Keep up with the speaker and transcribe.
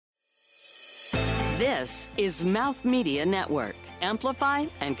This is Mouth Media Network. Amplify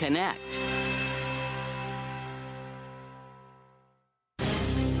and connect.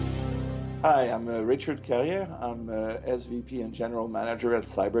 Hi, I'm Richard Carrier. I'm SVP and General Manager at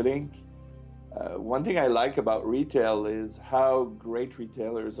Cyberlink. One thing I like about retail is how great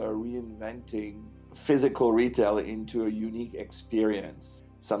retailers are reinventing physical retail into a unique experience,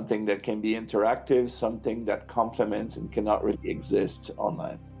 something that can be interactive, something that complements and cannot really exist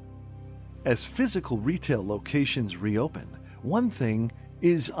online. As physical retail locations reopen, one thing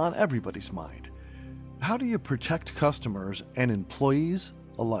is on everybody's mind. How do you protect customers and employees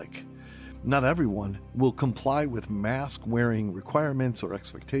alike? Not everyone will comply with mask-wearing requirements or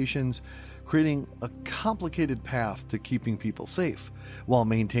expectations, creating a complicated path to keeping people safe while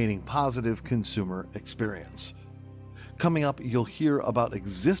maintaining positive consumer experience. Coming up, you'll hear about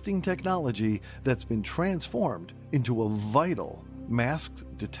existing technology that's been transformed into a vital mask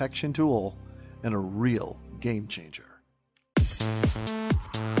detection tool and a real game changer.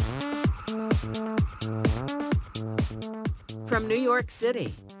 From New York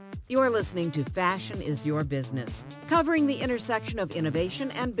City, you're listening to Fashion is Your Business, covering the intersection of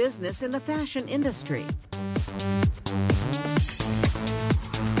innovation and business in the fashion industry.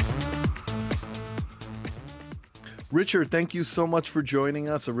 Richard, thank you so much for joining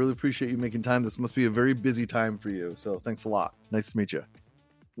us. I really appreciate you making time. This must be a very busy time for you, so thanks a lot. Nice to meet you.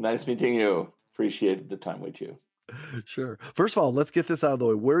 Nice meeting you. Appreciate the time with you. Sure. First of all, let's get this out of the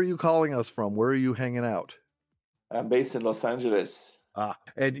way. Where are you calling us from? Where are you hanging out? I'm based in Los Angeles.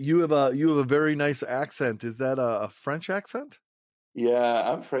 And you have a very nice accent. Is that a French accent? Yeah,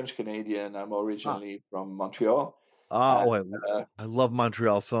 I'm French Canadian. I'm originally from Montreal. I love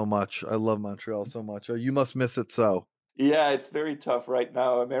Montreal so much. You must miss it so. Yeah, it's very tough right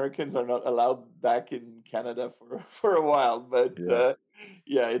now. Americans are not allowed back in Canada for a while, but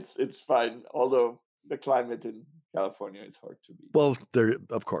yeah, it's fine. Although the climate in California is hard to beat. Well, there,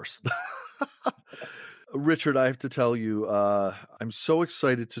 of course. Richard, I have to tell you, I'm so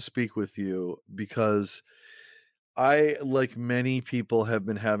excited to speak with you because I, like many people, have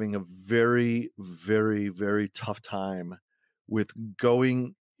been having a very, very, very tough time with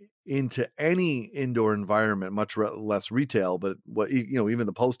going into any indoor environment, much less retail, but even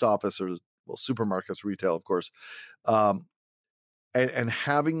the post office or supermarkets, retail, of course, and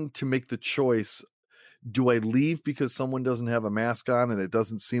having to make the choice. Do I leave because someone doesn't have a mask on and it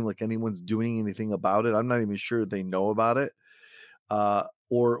doesn't seem like anyone's doing anything about it? I'm not even sure they know about it.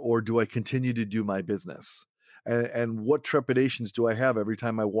 Or do I continue to do my business? And what trepidations do I have every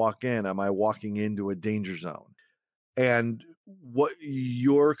time I walk in? Am I walking into a danger zone? And what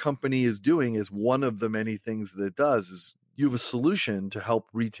your company is doing is one of the many things that it does is you have a solution to help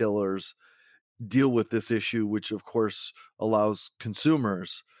retailers deal with this issue, which of course allows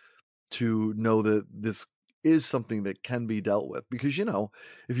consumers to know that this is something that can be dealt with. Because,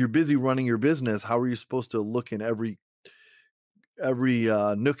 if you're busy running your business, how are you supposed to look in every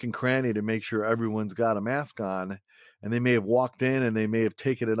nook and cranny to make sure everyone's got a mask on? And they may have walked in and they may have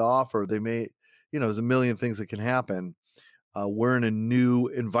taken it off, or they may, there's a million things that can happen. We're in a new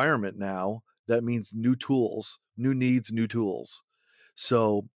environment now. That means new tools, new needs, new tools.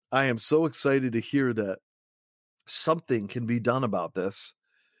 So I am so excited to hear that something can be done about this.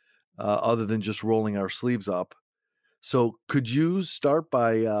 Other than just rolling our sleeves up. So could you start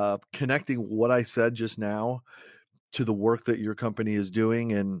by connecting what I said just now to the work that your company is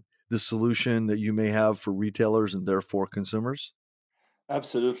doing and the solution that you may have for retailers and therefore consumers?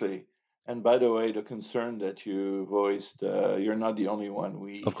 Absolutely. And by the way, the concern that you voiced, you're not the only one.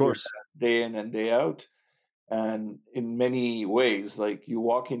 We of course hear that day in and day out. And in many ways, like you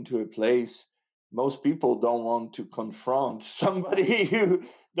walk into a place, most people don't want to confront somebody who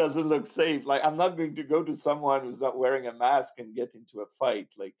doesn't look safe. Like, I'm not going to go to someone who's not wearing a mask and get into a fight.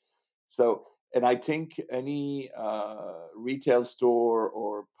 And I think any retail store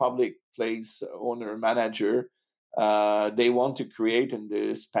or public place owner, manager, they want to create in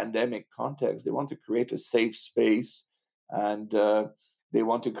this pandemic context, they want to create a safe space and they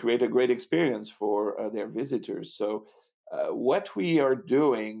want to create a great experience for their visitors. So what we are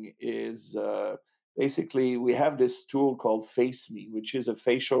doing is basically we have this tool called FaceMe, which is a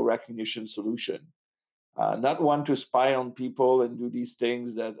facial recognition solution. Not one to spy on people and do these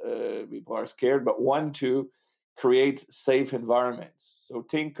things that people are scared, but one to create safe environments. So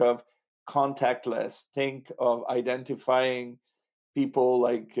think of contactless, think of identifying people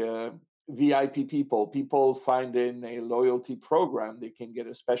like VIP people signed in a loyalty program. They can get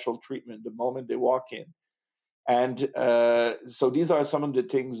a special treatment the moment they walk in. And so these are some of the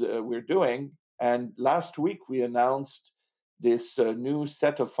things we're doing. And last week we announced this new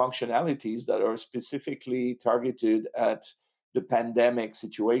set of functionalities that are specifically targeted at the pandemic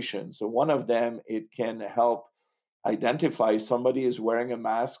situation. So one of them, it can help identify if somebody is wearing a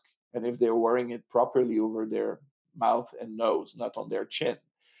mask and if they're wearing it properly over their mouth and nose, not on their chin.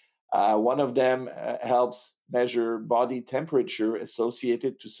 One of them helps measure body temperature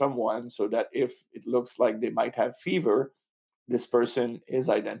associated to someone so that if it looks like they might have fever, this person is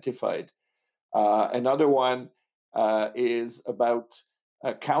identified. Another one is about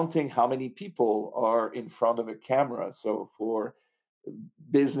counting how many people are in front of a camera. So for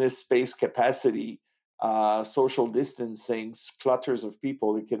business space capacity, social distancing, clutters of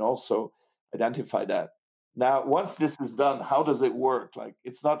people, it can also identify that. Now, once this is done, how does it work? Like,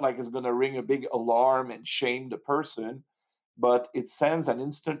 it's not like it's going to ring a big alarm and shame the person, but it sends an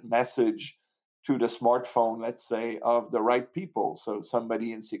instant message to the smartphone, let's say, of the right people. So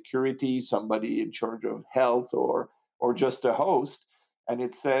somebody in security, somebody in charge of health, or just a host. And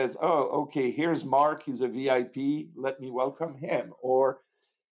it says, oh, okay, here's Mark, he's a VIP, let me welcome him. Or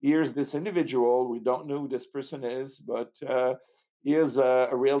here's this individual, we don't know who this person is, but here's a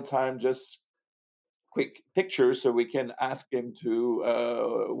real-time just quick picture so we can ask him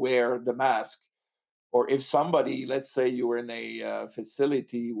to wear the mask. Or if somebody, let's say you were in a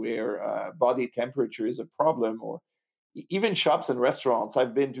facility where body temperature is a problem, or even shops and restaurants.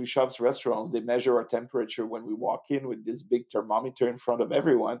 I've been to shops, restaurants, they measure our temperature when we walk in with this big thermometer in front of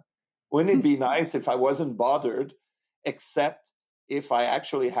everyone. Wouldn't it be nice if I wasn't bothered, except if I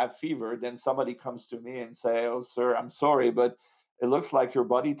actually have fever, then somebody comes to me and say, oh, sir, I'm sorry, but it looks like your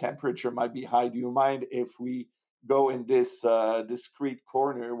body temperature might be high. Do you mind if we go in this discreet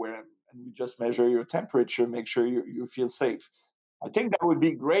corner where and we just measure your temperature, make sure you feel safe? I think that would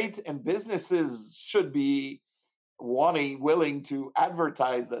be great, and businesses should be willing to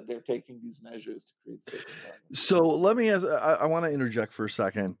advertise that they're taking these measures to create safe environments. So let me ask, I want to interject for a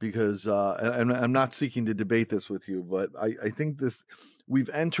second because and I'm not seeking to debate this with you, but I think we've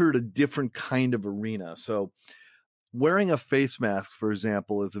entered a different kind of arena. So wearing a face mask, for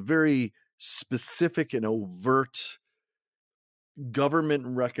example, is a very specific and overt government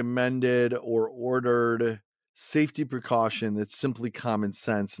recommended or ordered safety precaution that's simply common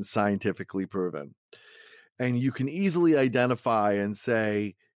sense and scientifically proven. And you can easily identify and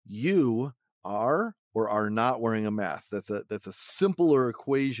say, you are or are not wearing a mask. That's a simpler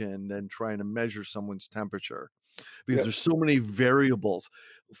equation than trying to measure someone's temperature, because there's so many variables.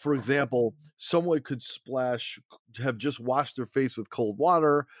 For example, someone could have just washed their face with cold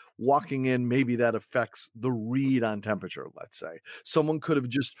water, walking in, maybe that affects the read on temperature, let's say. Someone could have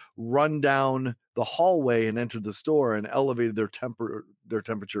just run down the hallway and entered the store and elevated their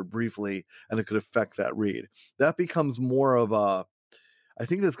temperature briefly, and it could affect that read. That becomes more of I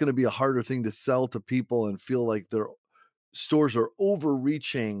think that's going to be a harder thing to sell to people and feel like their stores are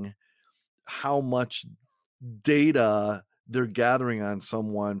overreaching how much data they're gathering on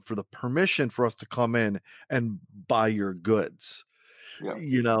someone for the permission for us to come in and buy your goods,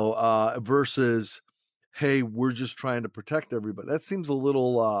 versus, hey, we're just trying to protect everybody. That seems a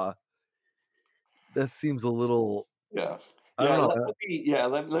little I don't know.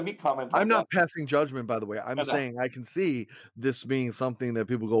 Let me comment. I'm not passing judgment, by the way. I'm saying I can see this being something that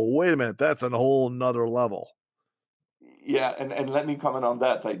people go, wait a minute, that's a whole nother level. Yeah, and let me comment on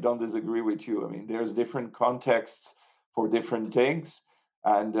that. I don't disagree with you. I mean, there's different contexts for different things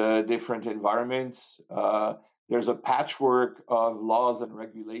and different environments. There's a patchwork of laws and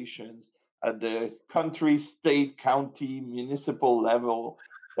regulations at the country, state, county, municipal level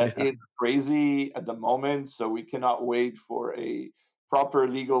that is crazy at the moment. So we cannot wait for a proper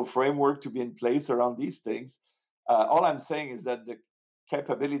legal framework to be in place around these things. All I'm saying is that the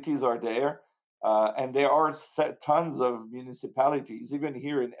capabilities are there. And there are tons of municipalities, even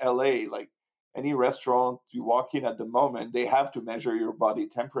here in LA, like any restaurant you walk in at the moment, they have to measure your body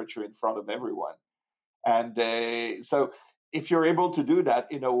temperature in front of everyone. And so if you're able to do that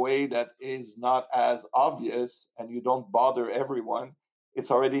in a way that is not as obvious and you don't bother everyone,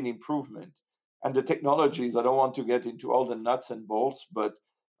 it's already an improvement. And the technologies, I don't want to get into all the nuts and bolts, but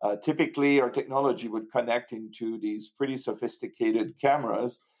typically our technology would connect into these pretty sophisticated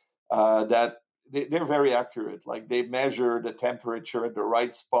cameras that they're very accurate. Like they measure the temperature at the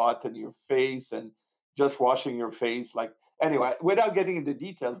right spot in your face, and just washing your face. Like, anyway, without getting into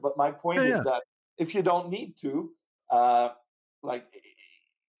details, but my point is that if you don't need to, like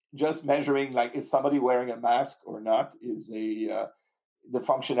just measuring, like, is somebody wearing a mask or not, is the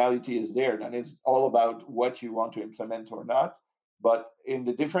functionality is there. And it's all about what you want to implement or not. But in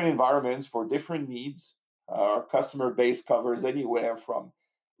the different environments for different needs, our customer base covers anywhere from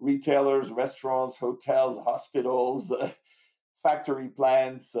retailers, restaurants, hotels, hospitals, factory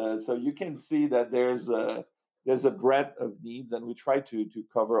plants. So you can see that there's a breadth of needs, and we try to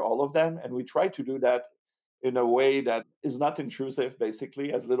cover all of them, and we try to do that in a way that is not intrusive,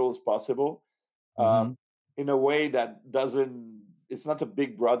 basically, as little as possible, Hmm. in a way that doesn't. It's not a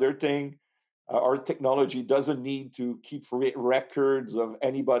big brother thing. Our technology doesn't need to keep records of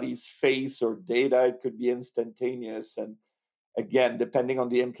anybody's face or data. It could be instantaneous, and again, depending on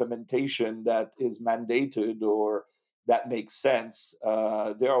the implementation that is mandated or that makes sense,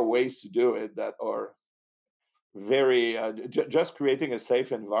 there are ways to do it that are very just creating a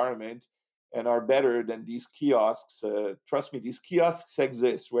safe environment and are better than these kiosks. Trust me, these kiosks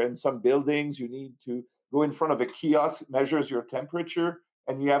exist where in some buildings you need to go in front of a kiosk, measures your temperature,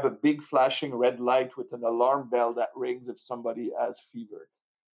 and you have a big flashing red light with an alarm bell that rings if somebody has fever.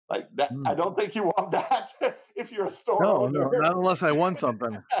 Like that, I don't think you want that if you're a store No, owner. no, not unless I want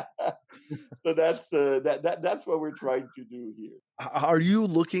something. So that's what we're trying to do here. Are you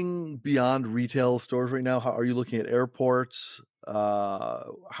looking beyond retail stores right now? How are you looking at airports? What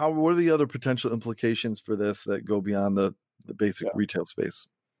are the other potential implications for this that go beyond the basic Yeah. retail space?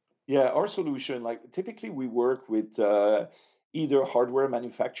 Yeah, our solution, like typically we work with either hardware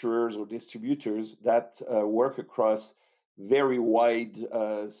manufacturers or distributors that work across very wide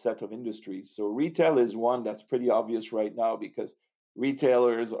set of industries. So retail is one that's pretty obvious right now because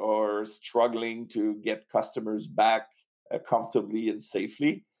retailers are struggling to get customers back comfortably and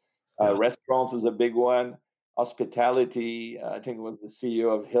safely. Yeah. Restaurants is a big one. Hospitality, I think it was the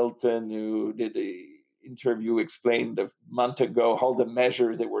CEO of Hilton who did a interview, explained a month ago all the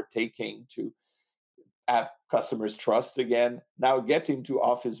measures they were taking to have customers trust again. Now get into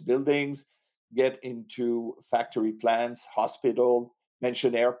office buildings, get into factory plants, hospitals,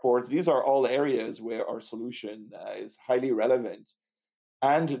 mention airports. These are all areas where our solution is highly relevant.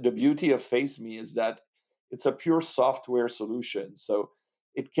 And the beauty of FaceMe is that it's a pure software solution. So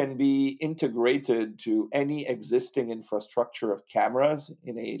it can be integrated to any existing infrastructure of cameras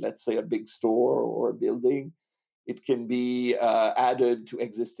in a, let's say, a big store or a building. It can be added to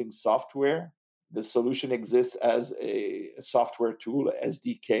existing software. The solution exists as a software tool,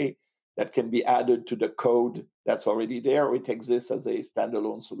 SDK, that can be added to the code that's already there, or it exists as a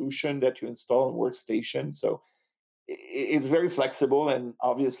standalone solution that you install on workstation. So it's very flexible, and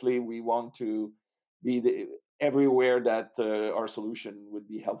obviously we want to be everywhere that our solution would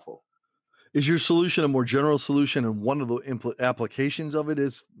be helpful. Is your solution a more general solution, and one of the applications of it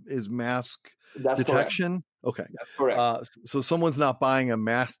is mask That's correct. detection? Okay. That's correct. So someone's not buying a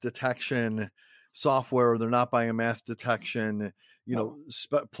mask detection software, or they're not buying a mask detection, No.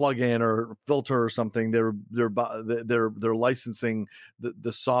 plug-in or filter or something. They're licensing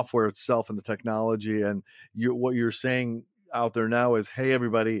the software itself and the technology. And what you're saying out there now is, hey,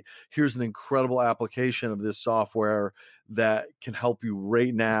 everybody, here's an incredible application of this software that can help you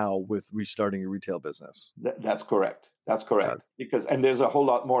right now with restarting your retail business. That's correct. That's correct. Because, and there's a whole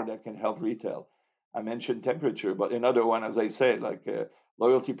lot more that can help retail. I mentioned temperature, but another one, as I said, like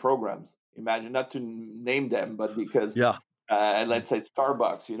loyalty programs. Imagine, not to name them, but because Yeah. let's say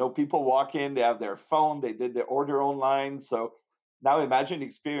Starbucks, people walk in, they have their phone, they did their order online. So now imagine the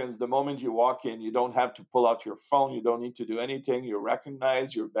experience. The moment you walk in, you don't have to pull out your phone. You don't need to do anything. You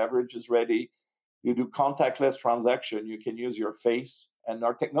recognize your beverage is ready. You do contactless transaction. You can use your face and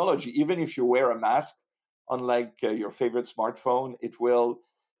our technology. Even if you wear a mask, unlike your favorite smartphone, it will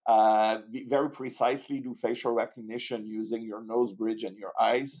very precisely do facial recognition using your nose bridge and your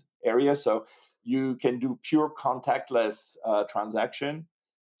eyes area. So you can do pure contactless transaction.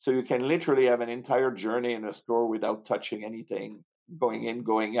 So you can literally have an entire journey in a store without touching anything, going in,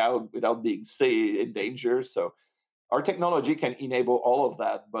 going out, without being in danger. So our technology can enable all of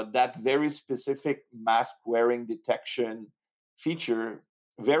that, but that very specific mask wearing detection feature,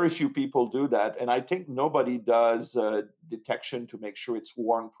 very few people do that. And I think nobody does detection to make sure it's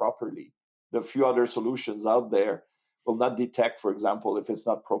worn properly. The few other solutions out there will not detect, for example, if it's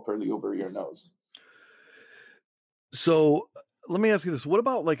not properly over your nose. So let me ask you this. What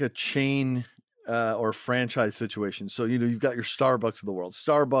about like a chain or franchise situation? So, you've got your Starbucks of the world.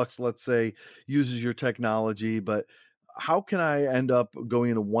 Starbucks, let's say, uses your technology, but how can I end up going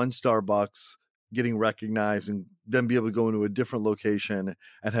into one Starbucks, getting recognized, and then be able to go into a different location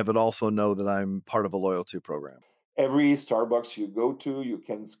and have it also know that I'm part of a loyalty program? Every Starbucks you go to, you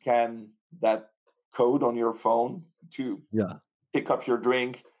can scan that code on your phone to pick up your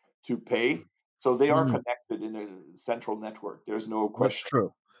drink, to pay. So they are connected in a central network. There's no question. That's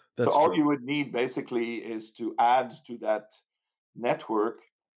true. So all you would need basically is to add to that network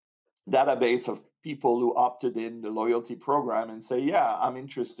database of people who opted in the loyalty program and say, yeah, I'm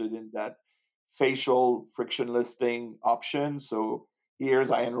interested in that facial friction listing option. So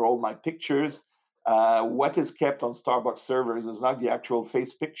here's I enroll my pictures. What is kept on Starbucks servers is not the actual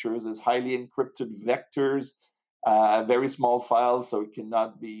face pictures, it's highly encrypted vectors, very small files, so it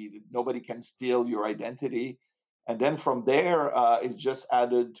cannot be, nobody can steal your identity. And then from there, it's just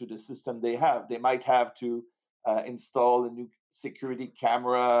added to the system they have. They might have to install a new security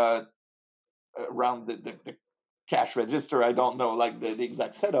camera around the cash register. I don't know like the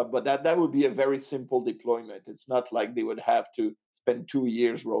exact setup, but that would be a very simple deployment. It's not like they would have to spend 2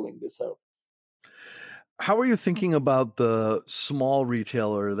 years rolling this out. How are you thinking about the small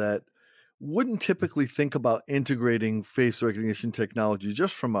retailer that wouldn't typically think about integrating face recognition technology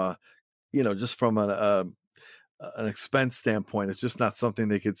just from an expense standpoint? It's just not something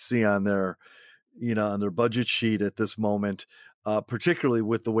they could see on their budget sheet at this moment, particularly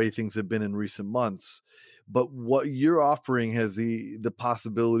with the way things have been in recent months. But what you're offering has the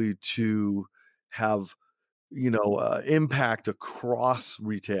possibility to have, impact across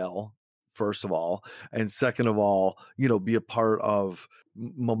retail, first of all, and second of all, be a part of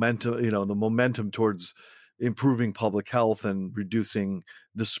momentum, the momentum towards improving public health and reducing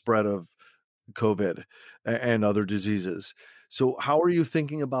the spread of COVID and other diseases. So how are you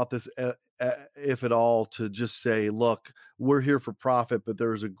thinking about this, if at all, to just say, look, we're here for profit, but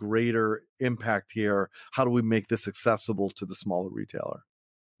there's a greater impact here. How do we make this accessible to the smaller retailer?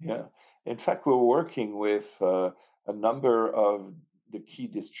 Yeah. In fact, we're working with a number of the key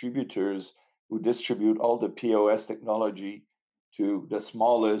distributors who distribute all the POS technology to the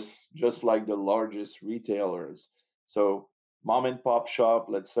smallest, just like the largest retailers. So mom and pop shop,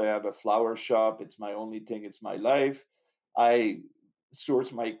 let's say I have a flower shop, it's my only thing, it's my life. I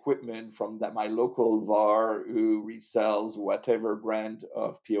source my equipment from my local VAR who resells whatever brand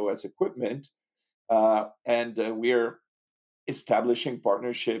of POS equipment. And we're establishing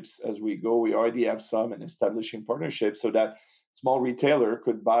partnerships as we go. We already have some and establishing partnerships so that small retailer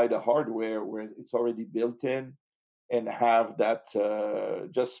could buy the hardware where it's already built in and have that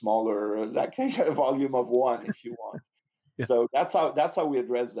just smaller, like a volume of one if you want. Yeah. So that's how we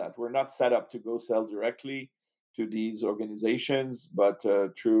address that. We're not set up to go sell directly to these organizations, but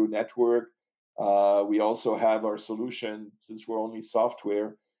through network. We also have our solution, since we're only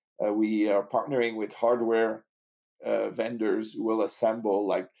software, we are partnering with hardware vendors who will assemble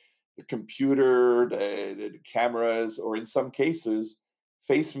like the computer, the cameras, or in some cases,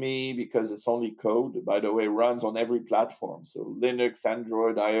 FaceMe, because it's only code, by the way, runs on every platform. So Linux,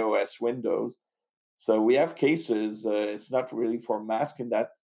 Android, iOS, Windows. So we have cases, it's not really for mask in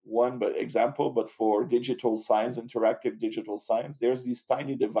that one but example, but for digital signs, interactive digital signs, there's these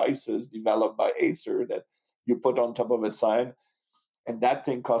tiny devices developed by Acer that you put on top of a sign, and that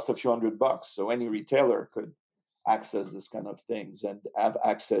thing costs a few $100. So any retailer could access this kind of things and have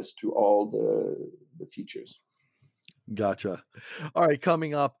access to all the features. Gotcha. All right,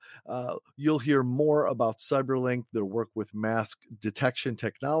 coming up, you'll hear more about CyberLink, their work with mask detection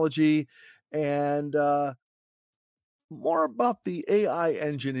technology, and more about the AI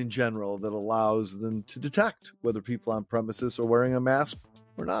engine in general that allows them to detect whether people on premises are wearing a mask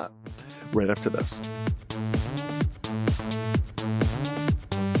or not. Right after this.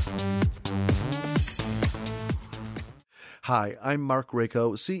 Hi, I'm Mark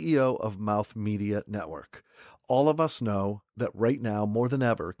Rako, CEO of Mouth Media Network. All of us know that right now, more than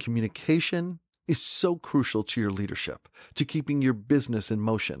ever, communication is so crucial to your leadership, to keeping your business in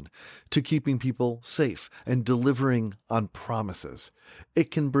motion, to keeping people safe and delivering on promises.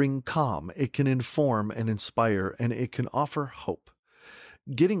 It can bring calm, it can inform and inspire, and it can offer hope.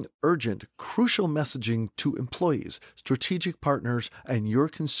 Getting urgent, crucial messaging to employees, strategic partners, and your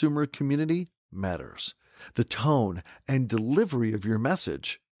consumer community matters. The tone and delivery of your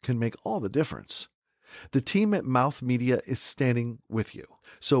message can make all the difference. The team at Mouth Media is standing with you.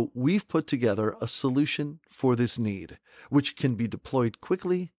 So we've put together a solution for this need, which can be deployed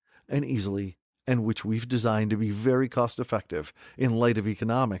quickly and easily, and which we've designed to be very cost-effective in light of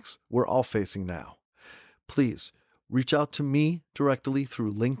economics we're all facing now. Please reach out to me directly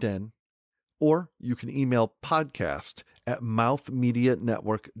through LinkedIn, or you can email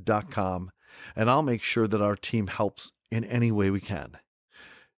podcast@mouthmedianetwork.com, and I'll make sure that our team helps in any way we can.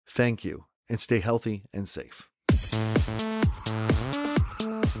 Thank you, and stay healthy and safe.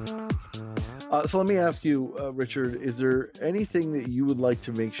 So let me ask you, Richard, is there anything that you would like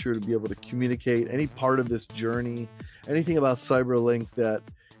to make sure to be able to communicate, any part of this journey, anything about CyberLink that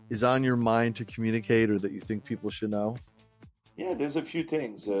is on your mind to communicate or that you think people should know? Yeah, there's a few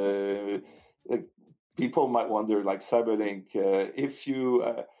things. People might wonder, like CyberLink, if you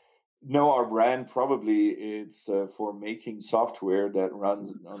know our brand, probably it's for making software that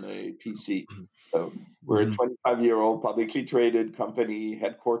runs on a PC. So we're a Mhm. 25-year-old publicly traded company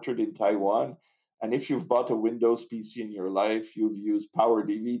headquartered in Taiwan. And if you've bought a Windows PC in your life, you've used Power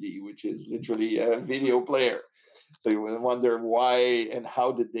DVD, which is literally a video player. So you will wonder why and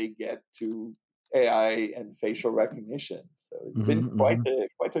how did they get to AI and facial recognition. So it's been Mhm, mhm.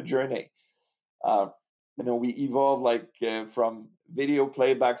 quite a journey. Uh, we evolved from video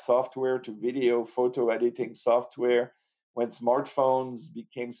playback software to video photo editing software. When smartphones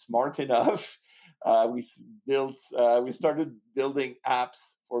became smart enough, we started building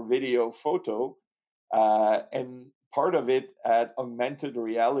apps for video photo, and part of it had augmented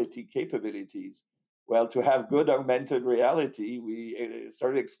reality capabilities. Well, to have good augmented reality, we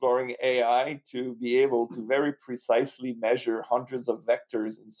started exploring AI to be able to very precisely measure hundreds of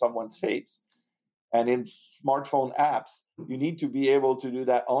vectors in someone's face. And in smartphone apps, you need to be able to do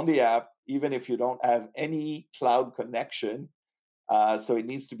that on the app, even if you don't have any cloud connection. So it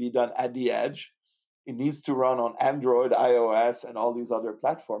needs to be done at the edge. It needs to run on Android, iOS, and all these other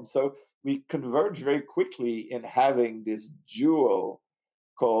platforms. So we converge very quickly in having this jewel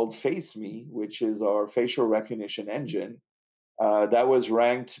called FaceMe, which is our facial recognition engine. That was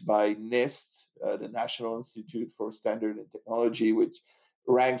ranked by NIST, the National Institute for Standard and Technology, which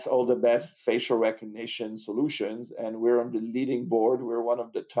ranks all the best facial recognition solutions. And we're on the leading board. We're one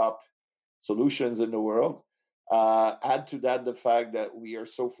of the top solutions in the world. Add to that the fact that we are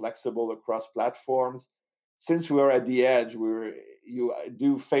so flexible across platforms. Since we are at the edge, you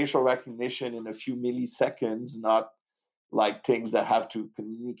do facial recognition in a few milliseconds, not like things that have to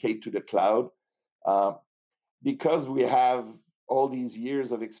communicate to the cloud. Uh, because we have all these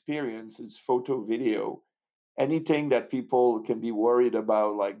years of experience is photo video. Anything that people can be worried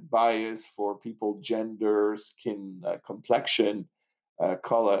about, like bias for people, gender, skin complexion,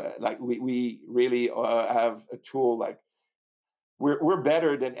 color, like we really have a tool like we're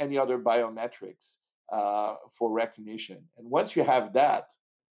better than any other biometrics for recognition. And once you have that,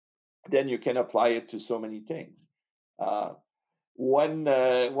 then you can apply it to so many things. Uh,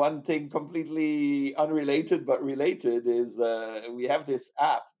 one thing completely unrelated but related is we have this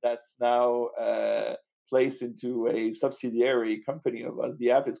app that's now placed into a subsidiary company of us.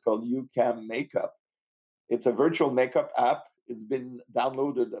 The app is called UCam Makeup. It's a virtual makeup app. It's been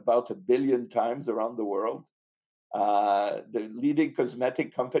downloaded about 1 billion times around the world. The leading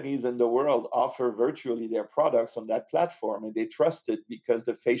cosmetic companies in the world offer virtually their products on that platform, and they trust it because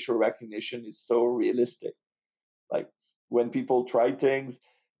the facial recognition is so realistic. Like when people try things,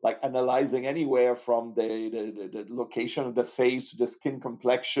 like analyzing anywhere from the location of the face to the skin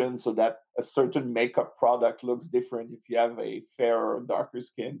complexion so that a certain makeup product looks different if you have a fairer or darker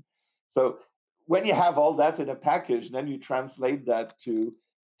skin. So when you have all that in a package, then you translate that to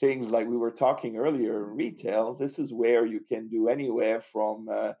things like we were talking earlier in retail. This is where you can do anywhere from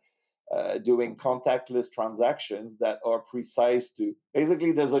doing contactless transactions that are precise to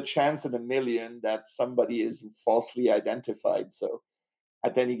basically there's a chance in 1 million that somebody is falsely identified. So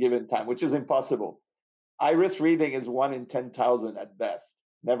at any given time, which is impossible. Iris reading is 1 in 10,000 at best.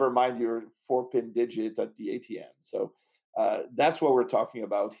 Never mind your 4-pin digit at the ATM. So that's what we're talking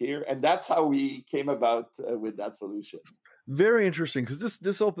about here, and that's how we came about with that solution. Very interesting, because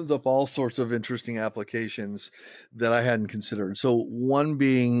this opens up all sorts of interesting applications that I hadn't considered. So one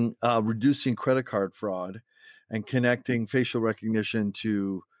being reducing credit card fraud and connecting facial recognition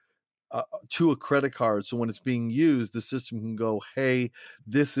to a credit card. So when it's being used, the system can go, hey,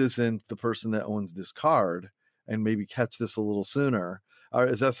 this isn't the person that owns this card, and maybe catch this a little sooner.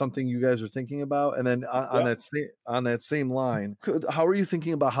 Is that something you guys are thinking about? And then on that same line, how are you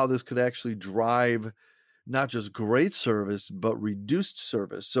thinking about how this could actually drive not just great service, but reduced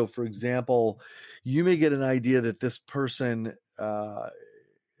service? So, for example, you may get an idea that this person,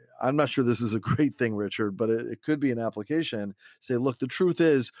 I'm not sure this is a great thing, Richard, but it could be an application. Say, look, the truth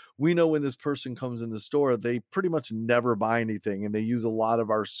is, we know when this person comes in the store, they pretty much never buy anything, and they use a lot of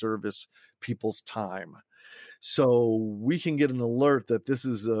our service people's time. So we can get an alert that this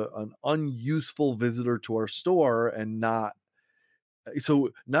is an unuseful visitor to our store, and not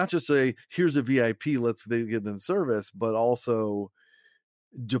just say, here's a VIP, let's give them service, but also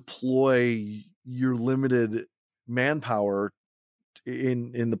deploy your limited manpower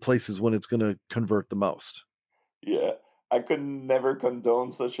in the places when it's going to convert the most. Yeah, I could never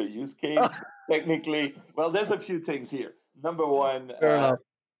condone such a use case. Technically, well, there's a few things here. Number one, Fair enough.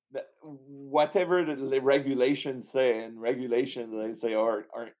 whatever the regulations say, and regulations they say are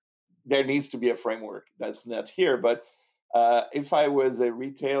there needs to be a framework that's not here. But if I was a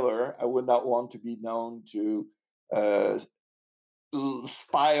retailer, I would not want to be known to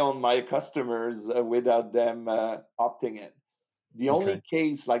spy on my customers without them opting in. The only Okay.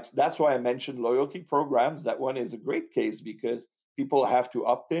 case, like that's why I mentioned loyalty programs. That one is a great case because people have to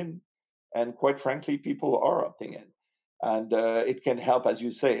opt in, and quite frankly, people are opting in, and it can help, as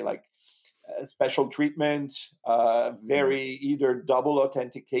you say, like special treatment, Yeah. very either double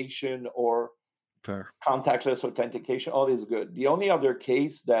authentication or Fair. contactless authentication. All is good. The only other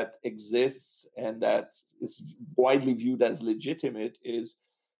case that exists and that is widely viewed as legitimate is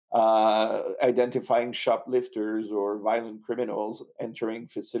identifying shoplifters or violent criminals entering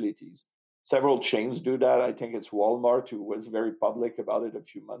facilities. Several chains do that. I think it's Walmart who was very public about it a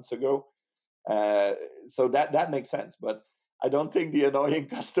few months ago. Uh, so that makes sense. But I don't think the annoying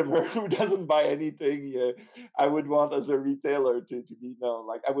customer who doesn't buy anything, I would want as a retailer to be known.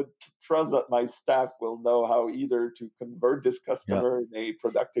 Like I would trust that my staff will know how either to convert this Yeah. customer in a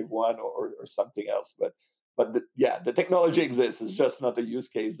productive one or something else. But yeah, the technology exists. It's just not a use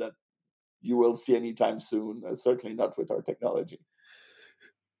case that you will see anytime soon. Certainly not with our technology.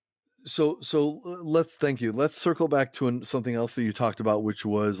 So let's thank you. Let's circle back to something else that you talked about, which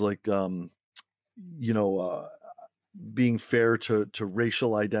was like you know being fair to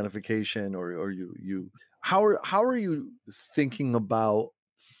racial identification, or you how are you thinking about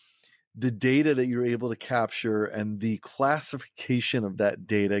the data that you're able to capture and the classification of that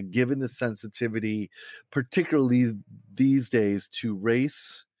data, given the sensitivity, particularly these days, to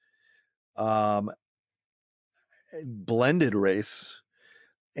race, um, blended race,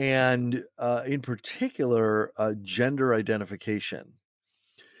 and in particular, gender identification.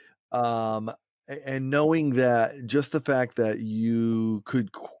 Um, and knowing that just the fact that you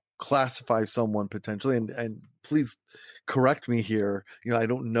could classify someone potentially, and please correct me here, I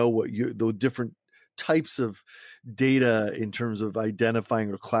don't know what the different types of data in terms of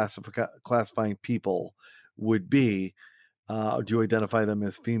identifying or classifying people would be. Do you identify them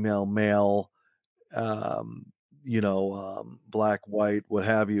as female, male, um, black, white, what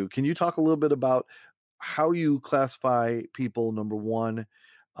have you? Can you talk a little bit about how you classify people, number one,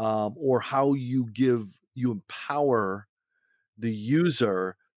 or how you empower the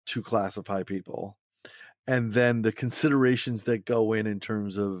user to classify people, and then the considerations that go in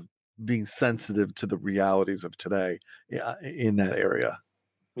terms of being sensitive to the realities of today in that area?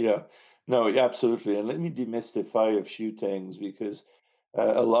 Yeah, no, yeah, absolutely. And let me demystify a few things because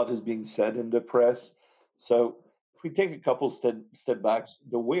a lot is being said in the press. So, if we take a couple step backs,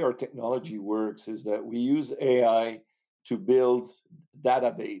 the way our technology works is that we use AI to build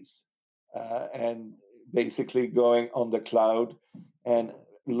database and basically going on the cloud and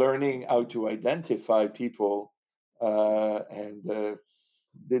learning how to identify people and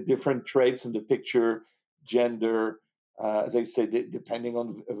the different traits in the picture, gender, as I said, depending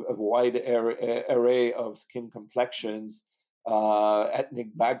on a wide array of skin complexions,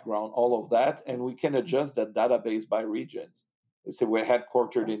 ethnic background, all of that, and we can adjust that database by regions. So we're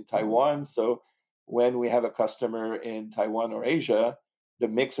headquartered in Taiwan, so when we have a customer in Taiwan or Asia, the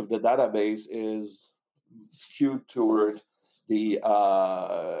mix of the database is skewed toward the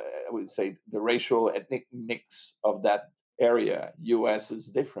I would say the racial ethnic mix of that area. US is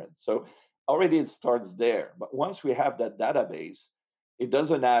different. So already it starts there. But once we have that database, it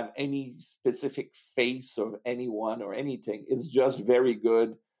doesn't have any specific face of anyone or anything. It's just very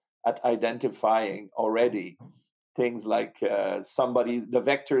good at identifying already things like the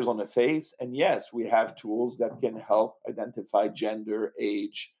vectors on the face. And yes, we have tools that can help identify gender,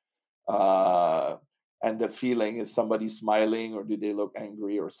 age, uh, and the feeling, is somebody smiling or do they look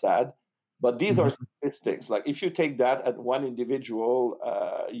angry or sad? But these are Mhm. statistics. Like if you take that at one individual,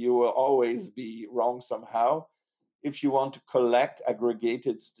 you will always be wrong somehow. If you want to collect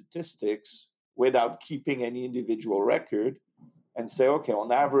aggregated statistics without keeping any individual record and say, okay,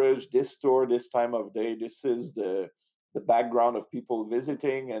 on average, this store, this time of day, this is the background of people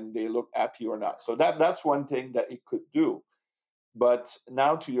visiting and they look happy or not. So that's one thing that it could do. But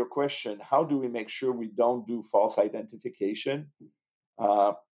now to your question, how do we make sure we don't do false identification?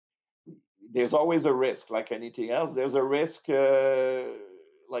 Uh, there's always a risk, like anything else. There's a risk,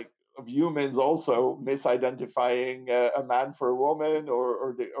 like of humans also misidentifying a man for a woman,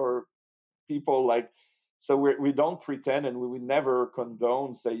 or people like. So we don't pretend, and we would never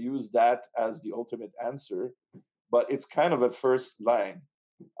condone, say, use that as the ultimate answer. But it's kind of a first line.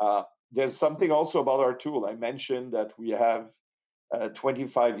 Uh, there's something also about our tool. I mentioned that we have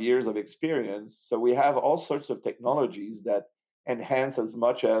 25 years of experience. So we have all sorts of technologies that enhance as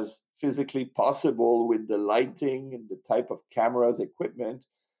much as physically possible with the lighting and the type of cameras, equipment,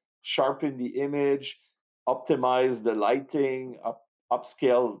 sharpen the image, optimize the lighting,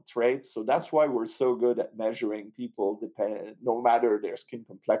 upscale traits. So that's why we're so good at measuring people, no matter their skin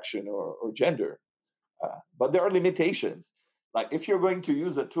complexion or gender. But there are limitations. Like if you're going to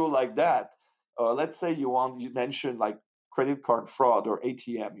use a tool like that, let's say you mentioned like credit card fraud or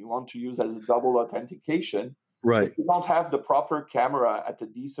ATM, you want to use as a double authentication. If Right. you don't have the proper camera at a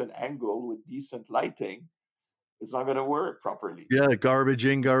decent angle with decent lighting, it's not going to work properly. Yeah, garbage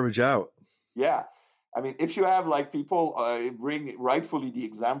in, garbage out. Yeah. I mean, if you have like people bring rightfully the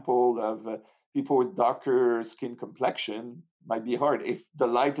example of people with darker skin complexion, might be hard. If the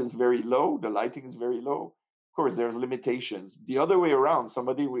light is very low, the lighting is very low, of course, there's limitations. The other way around,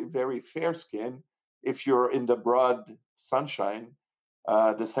 somebody with very fair skin, if you're in the broad sunshine,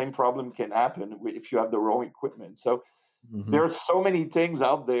 the same problem can happen if you have the wrong equipment. So there are so many things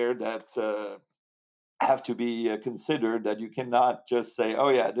out there that have to be considered, that you cannot just say, "Oh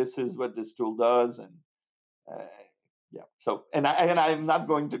yeah, this is what this tool does," and uh, yeah. So, I'm not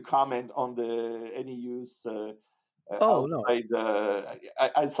going to comment on the any use Oh no.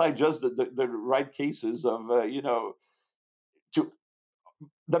 outside just the right cases of to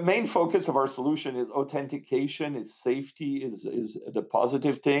the main focus of our solution is authentication, is safety, is the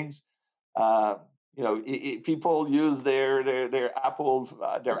positive things. Uh, People use their Apple,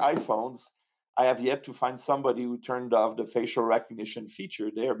 their iPhones. I have yet to find somebody who turned off the facial recognition feature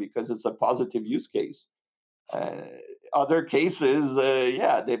there because it's a positive use case. Uh, Other cases,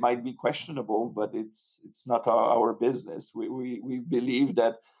 yeah, they might be questionable, but it's not our business. We believe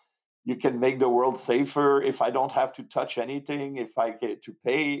that you can make the world safer if I don't have to touch anything, if I get to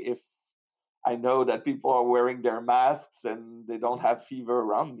pay, if I know that people are wearing their masks and they don't have fever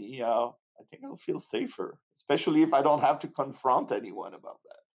around me. I think I'll feel safer, especially if I don't have to confront anyone about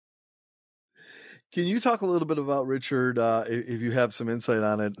that. Can you talk a little bit about, Richard, if you have some insight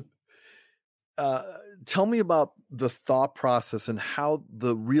on it? Tell me about the thought process and how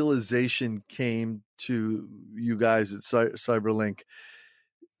the realization came to you guys at Cyberlink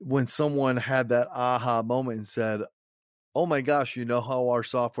when someone had that aha moment and said, "Oh my gosh, you know how our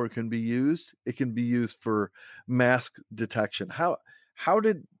software can be used? It can be used for mask detection."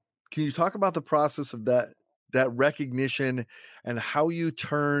 Can you talk about the process of that recognition and how you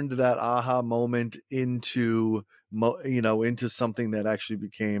turned that aha moment into something that actually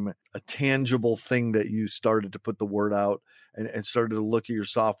became a tangible thing, that you started to put the word out and started to look at your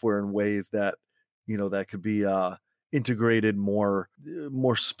software in ways that, that could be integrated more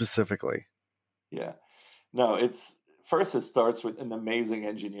specifically? Yeah. No, it starts with an amazing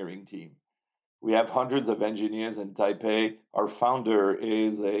engineering team. We have hundreds of engineers in Taipei. Our founder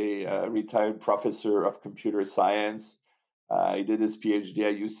is a retired professor of computer science. He did his PhD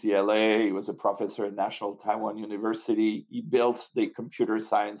at UCLA. He was a professor at National Taiwan University. He built the computer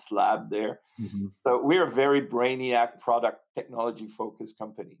science lab there. Mm-hmm. So we're a very brainiac product technology focused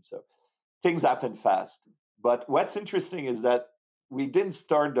company. So things happen fast. But what's interesting is that we didn't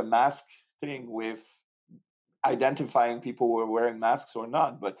start the mask thing with identifying people who are wearing masks or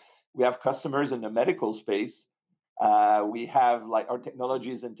not, but we have customers in the medical space. We have like our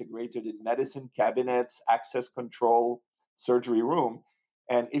technology is integrated in medicine cabinets, access control, surgery room.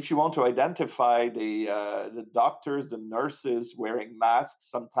 And if you want to identify the doctors, the nurses wearing masks,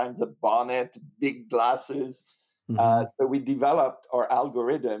 sometimes a bonnet, big glasses, so we developed our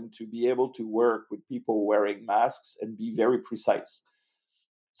algorithm to be able to work with people wearing masks and be very precise.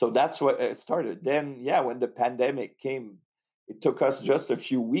 So that's what started. Then, yeah, when the pandemic came, it took us just a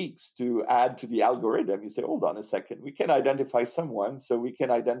few weeks to add to the algorithm. You say, hold on a second, we can identify someone, so we can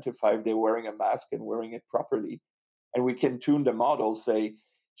identify if they're wearing a mask and wearing it properly. And we can tune the model, say,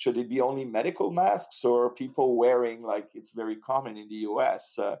 should it be only medical masks or people wearing, like it's very common in the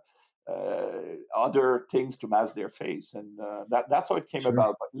US, other things to mask their face? And that's how it came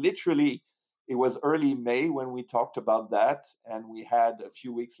about. But literally, it was early May when we talked about that, and we had a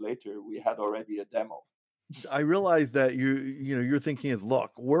few weeks later, we had already a demo. I realize that you're thinking is,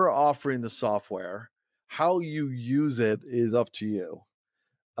 look, we're offering the software. How you use it is up to you.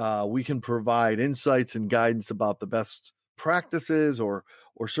 We can provide insights and guidance about the best practices, or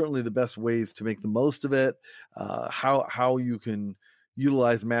certainly the best ways to make the most of it. How you can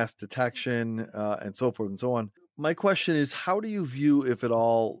utilize mask detection and so forth and so on. My question is, how do you view, if at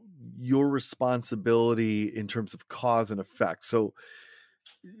all, your responsibility in terms of cause and effect? So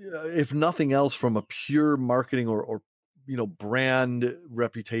if nothing else, from a pure marketing or brand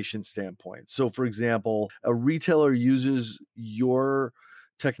reputation standpoint. So for example, a retailer uses your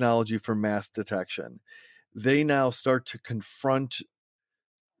technology for mask detection. They now start to confront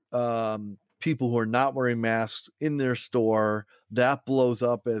people who are not wearing masks in their store. That blows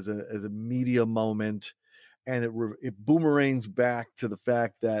up as a media moment. and it boomerangs back to the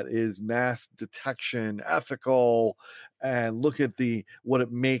fact that is mask detection ethical, and look at what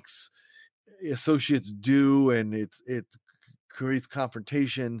it makes associates do, and it creates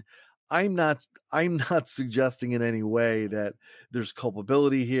confrontation. I'm not suggesting in any way that there's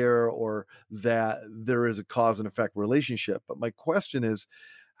culpability here or that there is a cause and effect relationship. But my question is,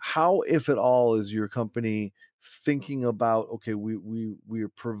 how, if at all, is your company thinking about, okay, we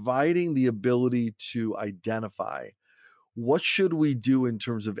are providing the ability to identify, what should we do in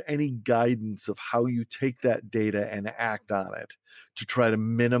terms of any guidance of how you take that data and act on it to try to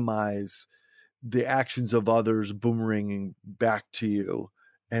minimize the actions of others boomeranging back to you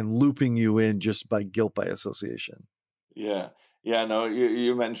and looping you in just by guilt by association? Yeah. No,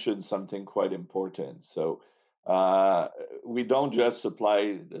 you mentioned something quite important. So we don't just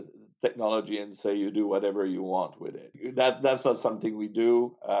supply the technology and say you do whatever you want with it. That's not something we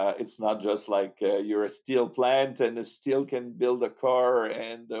do. It's not just like you're a steel plant and a steel can build a car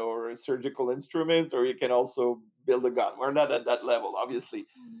or a surgical instrument, or you can also build a gun. We're not at that level, obviously.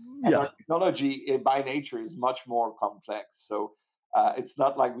 And our technology by nature is much more complex. So it's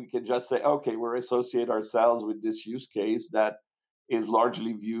not like we can just say, okay, we're associate ourselves with this use case that is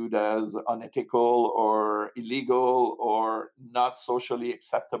largely viewed as unethical or illegal or not socially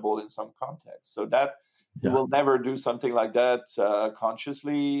acceptable in some context. So that we will never do something like that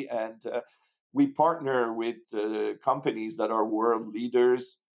consciously. And we partner with companies that are world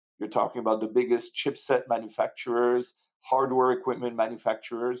leaders. You're talking about the biggest chipset manufacturers, hardware equipment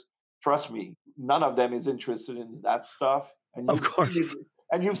manufacturers. Trust me, none of them is interested in that stuff. And of course.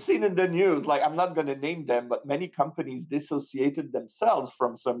 You've seen in the news, like, I'm not going to name them, but many companies dissociated themselves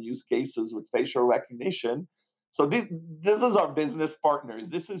from some use cases with facial recognition. So this is our business partners.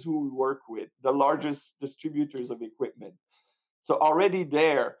 This is who we work with, the largest distributors of equipment. So already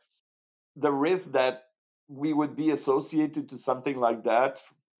there, the risk that we would be associated to something like that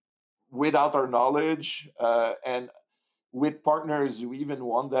without our knowledge and with partners who even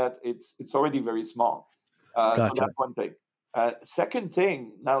want that, it's already very small. Gotcha. So that's one thing. Second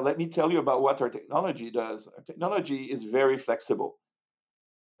thing, now let me tell you about what our technology does. Our technology is very flexible.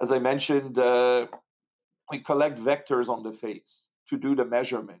 As I mentioned, we collect vectors on the face to do the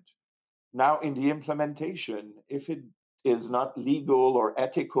measurement. Now, in the implementation, if it is not legal or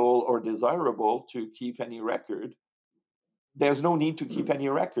ethical or desirable to keep any record, there's no need to keep any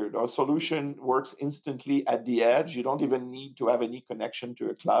record. Our solution works instantly at the edge. You don't even need to have any connection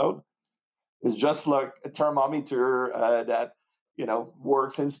to a cloud. It's just like a thermometer that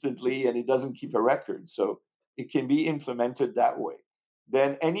works instantly, and it doesn't keep a record. So it can be implemented that way.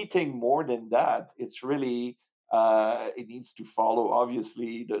 Then anything more than that, it's really it needs to follow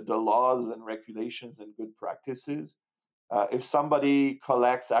obviously the laws and regulations and good practices. If somebody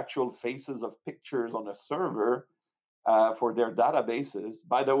collects actual faces of pictures on a server for their databases.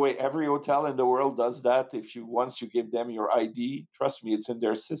 By the way, every hotel in the world does that. Once you give them your ID, trust me, it's in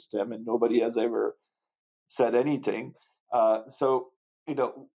their system, and nobody has ever said anything. So,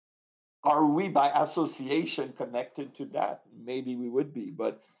 are we by association connected to that? Maybe we would be,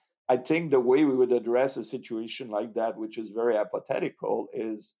 but I think the way we would address a situation like that, which is very hypothetical,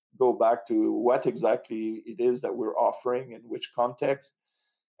 is go back to what exactly it is that we're offering, in which context,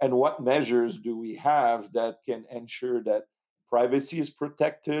 and what measures do we have that can ensure that privacy is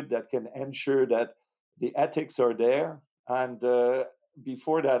protected, that can ensure that the ethics are there. And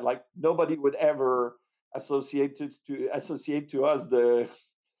before that, like, nobody would ever associate to us the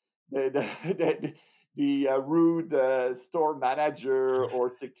rude store manager or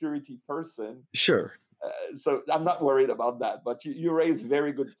security person. Sure. So I'm not worried about that, but you raise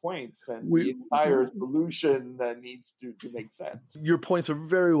very good points, and the entire solution needs to make sense. Your points are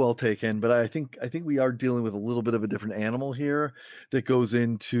very well taken, but I think we are dealing with a little bit of a different animal here that goes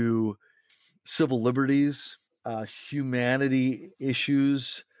into civil liberties, humanity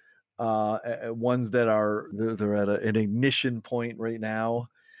issues, ones that they're at an ignition point right now,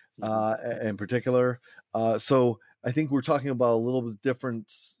 in particular. So I think we're talking about a little bit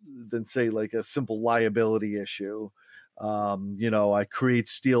different than, say, like a simple liability issue. I create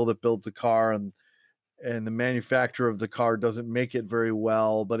steel that builds a car, and the manufacturer of the car doesn't make it very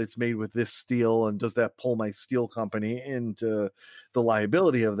well, but it's made with this steel. And does that pull my steel company into the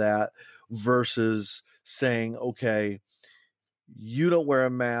liability of that, versus saying, okay, you don't wear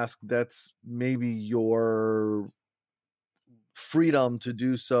a mask. That's maybe your freedom to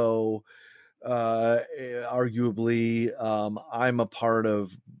do so. Arguably, I'm a part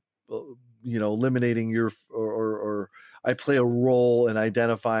of, eliminating your, or I play a role in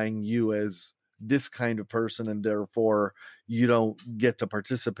identifying you as this kind of person, and therefore you don't get to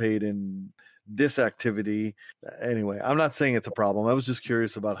participate in this activity. Anyway, I'm not saying it's a problem. I was just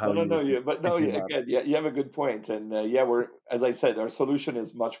curious about how No, you were thinking about it. again, you have a good point. And we're, as I said, our solution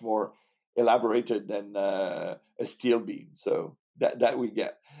is much more elaborated than a steel beam. So that we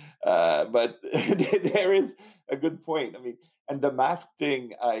get. But there is a good point. I mean, and the mask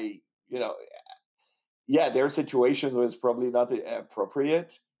thing, there are situations where it's probably not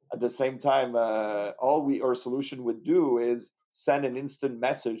appropriate. At the same time, our solution would do is send an instant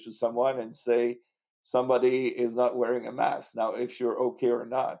message to someone and say somebody is not wearing a mask. Now, if you're okay or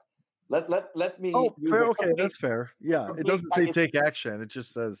not, let me. Oh, use fair. a Okay, company- that's fair. Yeah, it company doesn't say package- take action. It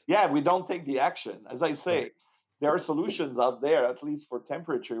just says Yeah, we don't take the action. As I say, there are solutions out there, at least for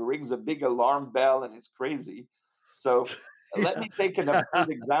temperature. It rings a big alarm bell and it's crazy. So let me take an absurd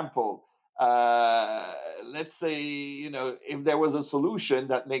example. Let's say, if there was a solution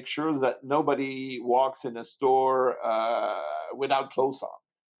that makes sure that nobody walks in a store without clothes on.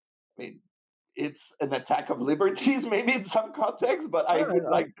 I mean, it's an attack of liberties, maybe in some context, but I would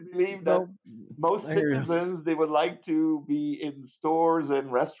like to believe that most citizens, they would like to be in stores and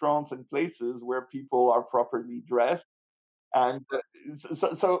restaurants and places where people are properly dressed. And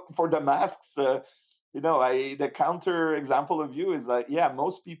so for the masks, the counter example of you is like,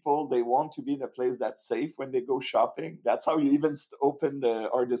 most people, they want to be in a place that's safe when they go shopping. That's how you even opened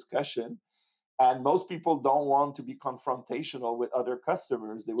our discussion. And most people don't want to be confrontational with other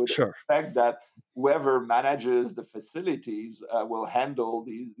customers. They would expect that whoever manages the facilities will handle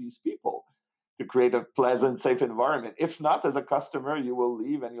these people to create a pleasant, safe environment. If not, as a customer, you will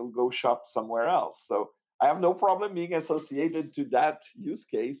leave and you'll go shop somewhere else. So I have no problem being associated to that use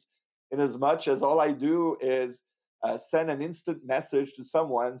case, in as much as all I do is send an instant message to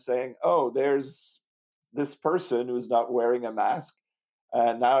someone saying, oh, there's this person who's not wearing a mask.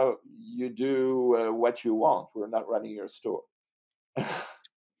 Now you do what you want. We're not running your store.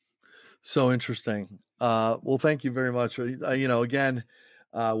 So interesting. Well, thank you very much. Again,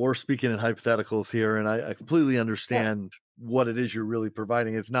 we're speaking in hypotheticals here, and I completely understand what it is you're really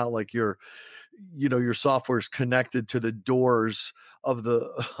providing. It's not like your software is connected to the doors of the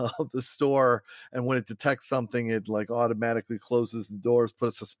store, and when it detects something, it like automatically closes the doors,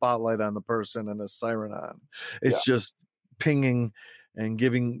 puts a spotlight on the person and a siren on. It's just pinging and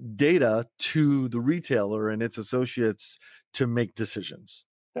giving data to the retailer and its associates to make decisions.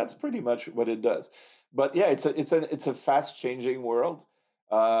 That's pretty much what it does. But it's a fast changing world.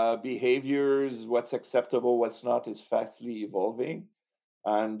 Behaviors, what's acceptable, what's not, is fastly evolving.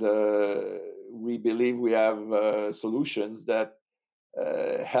 And we believe we have solutions that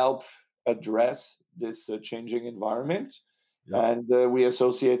help address this changing environment. Yep. And we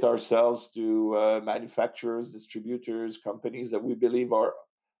associate ourselves to manufacturers, distributors, companies that we believe are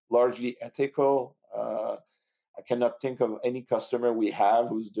largely ethical. I cannot think of any customer we have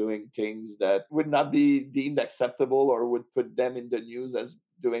who's doing things that would not be deemed acceptable or would put them in the news as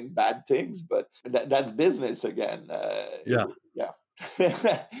doing bad things. But that's business again.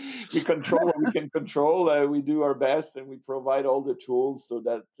 We control what we can control. We do our best, and we provide all the tools so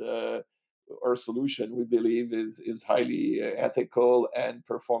that our solution, we believe, is highly ethical and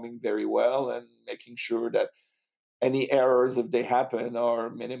performing very well, and making sure that any errors, if they happen, are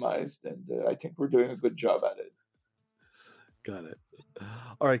minimized. And I think we're doing a good job at it. Got it.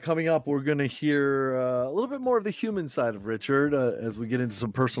 All right, coming up, we're going to hear a little bit more of the human side of Richard as we get into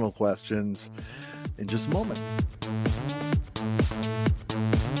some personal questions in just a moment.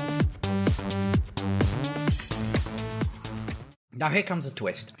 Now here comes a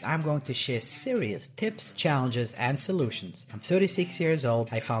twist. I'm going to share serious tips, challenges, and solutions. I'm 36 years old.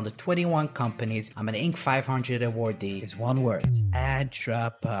 I founded 21 companies. I'm an Inc. 500 awardee. It's one word.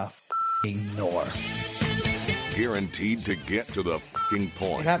 Entrepreneur. Guaranteed to get to the fucking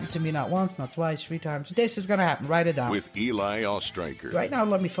point. It happened to me not once, not twice, 3 times. This is going to happen. Write it down. With Eli Ostreicher. Right now,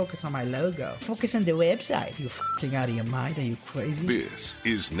 let me focus on my logo. Focus on the website. You fucking out of your mind? Are you crazy? This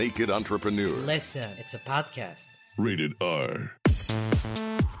is Naked Entrepreneur. Listen, it's a podcast. Rated R.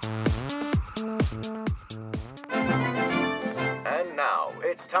 And now,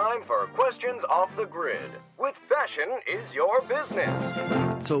 it's time for Questions Off the Grid. With Fashion is Your Business.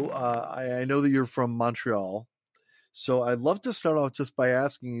 So I know that you're from Montreal. So I'd love to start off just by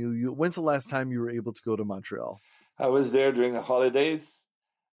asking you, when's the last time you were able to go to Montreal? I was there during the holidays.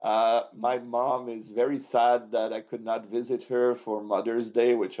 My mom is very sad that I could not visit her for Mother's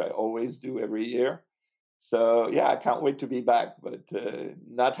Day, which I always do every year. So, I can't wait to be back, but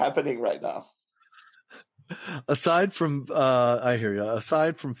not happening right now. Aside from, I hear you,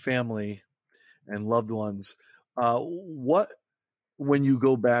 aside from family and loved ones, when you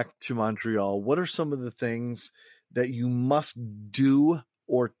go back to Montreal, what are some of the things that you must do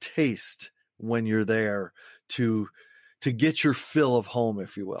or taste when you're there to get your fill of home,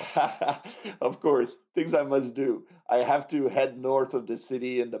 if you will? Of course, things I must do. I have to head north of the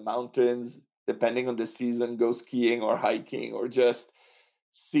city in the mountains, depending on the season, go skiing or hiking or just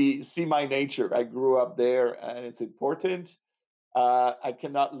see my nature. I grew up there, and it's important. I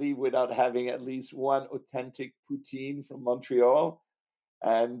cannot leave without having at least one authentic poutine from Montreal,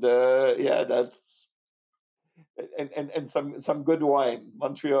 and yeah, that's and some good wine.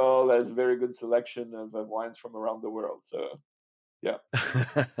 Montreal has a very good selection of wines from around the world. So yeah,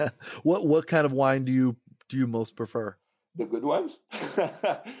 What kind of wine do you most prefer? the good ones.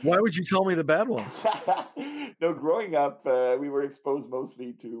 Why would you tell me the bad ones? No, growing up, we were exposed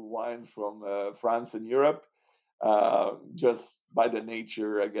mostly to wines from France and Europe, just by the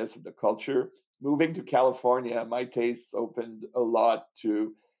nature, I guess, of the culture. Moving to California, my tastes opened a lot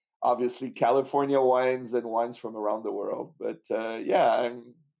to obviously California wines and wines from around the world. But yeah,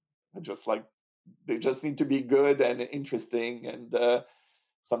 I just like they just need to be good and interesting and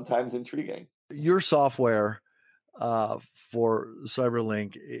sometimes intriguing. Your software for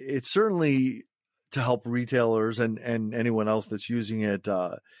CyberLink, it's certainly to help retailers and anyone else that's using it,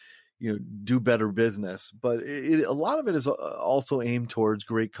 do better business. But a lot of it is also aimed towards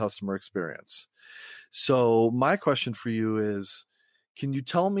great customer experience. So my question for you is, can you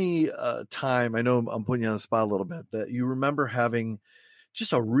tell me a time, I know I'm putting you on the spot a little bit, that you remember having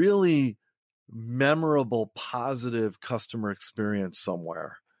just a really memorable, positive customer experience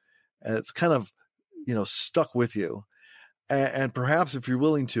somewhere? And it's kind of, stuck with you. And perhaps if you're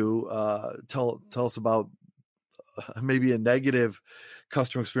willing to tell us about maybe a negative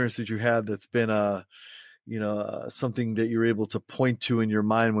customer experience that you had that's been something that you're able to point to in your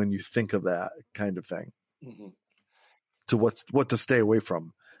mind when you think of that kind of thing. Mm-hmm. To what to stay away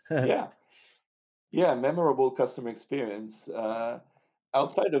from. Yeah, memorable customer experience.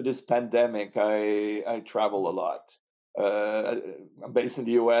 Outside of this pandemic, I travel a lot. I'm based in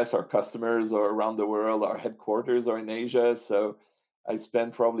the US. Our customers are around the world. Our headquarters are in Asia. So I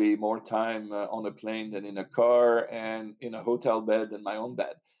spend probably more time on a plane than in a car and in a hotel bed than my own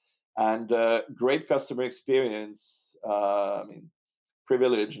bed. And great customer experience. I mean,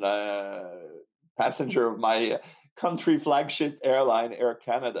 privileged passenger of my country flagship airline, Air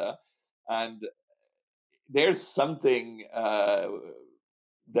Canada. And there's something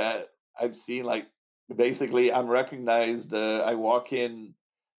that I've seen, like basically I'm recognized. I walk in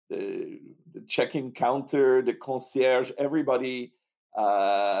the check-in counter, the concierge, everybody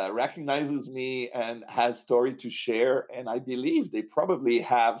recognizes me and has story to share. And I believe they probably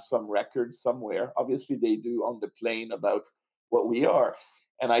have some records somewhere. Obviously, they do on the plane about what we are.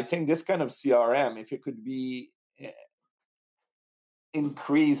 And I think this kind of CRM, if it could be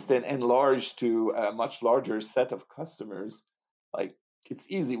increased and enlarged to a much larger set of customers, like it's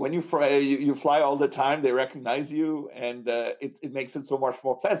easy when you fly all the time, they recognize you, and it makes it so much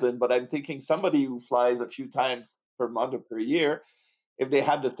more pleasant. But I'm thinking somebody who flies a few times per month or per year, if they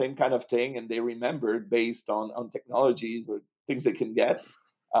had the same kind of thing and they remembered based on technologies or things they can get,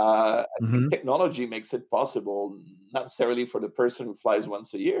 I think technology makes it possible, not necessarily for the person who flies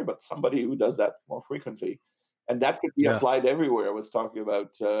once a year, but somebody who does that more frequently. And that could be applied everywhere. I was talking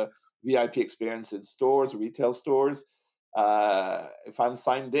about VIP experience in stores, retail stores. If I'm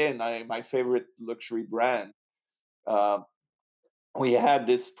signed in, my favorite luxury brand, we had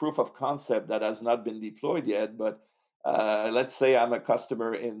this proof of concept that has not been deployed yet, but let's say I'm a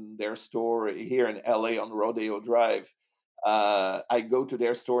customer in their store here in LA on Rodeo Drive. I go to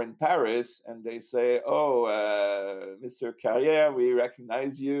their store in Paris and they say, "Oh, Mr. Carrière, we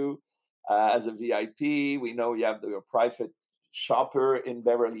recognize you as a VIP. We know you have your private shopper in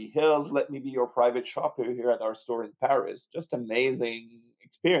Beverly Hills. Let me be your private shopper here at our store in Paris." Just amazing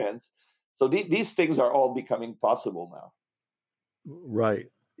experience. So these things are all becoming possible now. Right.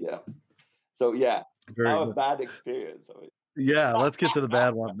 Yeah. So yeah, Very now good. a bad experience. Yeah, let's get to the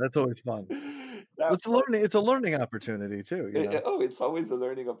bad one. That's always fun. It's a learning opportunity too. It's always a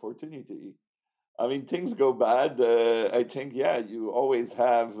learning opportunity. I mean, things go bad. I think, yeah, you always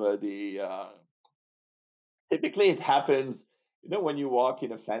have typically it happens, when you walk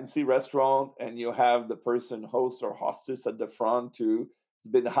in a fancy restaurant and you have the person, host or hostess at the front who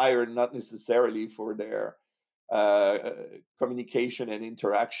has been hired not necessarily for their communication and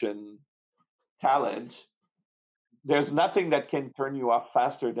interaction talent. There's nothing that can turn you off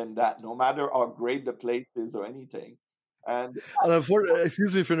faster than that, no matter how great the place is or anything. And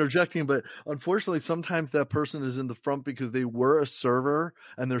excuse me for interjecting, but unfortunately, sometimes that person is in the front because they were a server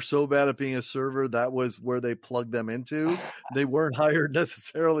and they're so bad at being a server, that was where they plugged them into. They weren't hired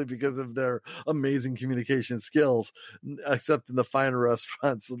necessarily because of their amazing communication skills, except in the finer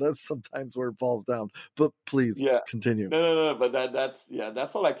restaurants. So that's sometimes where it falls down. But please continue. No. But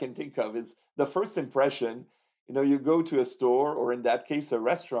that's all I can think of is the first impression. You go to a store, or in that case, a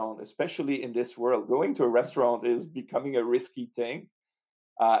restaurant, especially in this world, going to a restaurant is becoming a risky thing.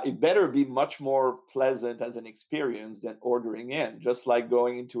 It better be much more pleasant as an experience than ordering in. Just like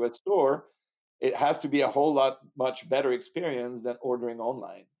going into a store, it has to be a whole lot much better experience than ordering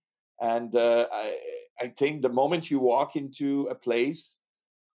online. And I think the moment you walk into a place,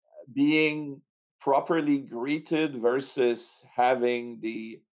 being properly greeted versus having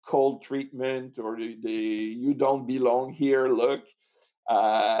the cold treatment or the you don't belong here look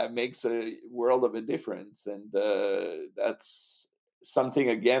makes a world of a difference. And that's something,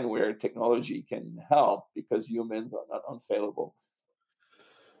 again, where technology can help because humans are not unfailable.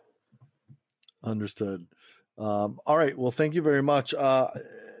 Understood. All right. Well, thank you very much.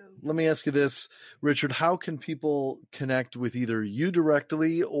 Let me ask you this, Richard, how can people connect with either you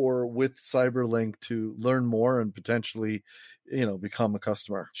directly or with CyberLink to learn more and potentially, become a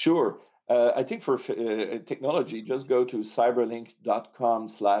customer? Sure. I think for technology, just go to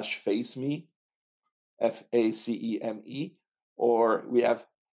cyberlink.com/faceme, FACEME, or we have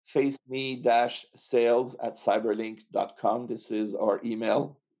faceme-sales@cyberlink.com. This is our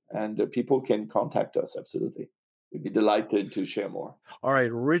email, and people can contact us. Absolutely. We'd be delighted to share more. All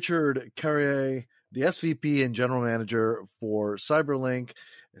right. Richard Carrier, the SVP and General Manager for CyberLink,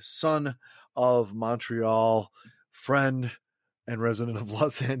 son of Montreal, friend and resident of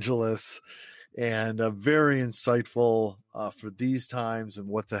Los Angeles, and very insightful for these times and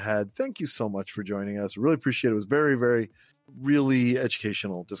what's ahead. Thank you so much for joining us. Really appreciate it. It was very, very, really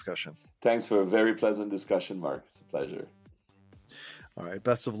educational discussion. Thanks for a very pleasant discussion, Mark. It's a pleasure. All right.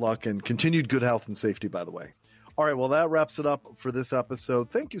 Best of luck and continued good health and safety, by the way. All right, well, that wraps it up for this episode.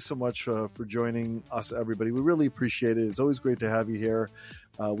 Thank you so much for joining us, everybody. We really appreciate it. It's always great to have you here.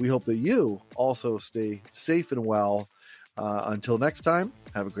 We hope that you also stay safe and well. Until next time,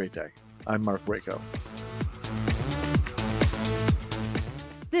 have a great day. I'm Mark Rako.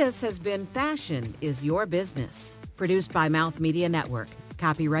 This has been Fashion is Your Business, produced by Mouth Media Network.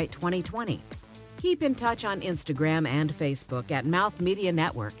 Copyright 2020. Keep in touch on Instagram and Facebook at Mouth Media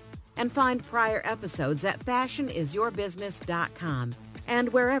Network. And find prior episodes at fashionisyourbusiness.com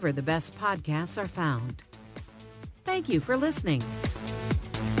and wherever the best podcasts are found. Thank you for listening.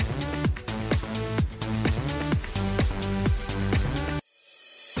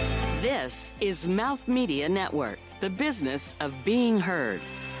 This is Mouth Media Network, the business of being heard.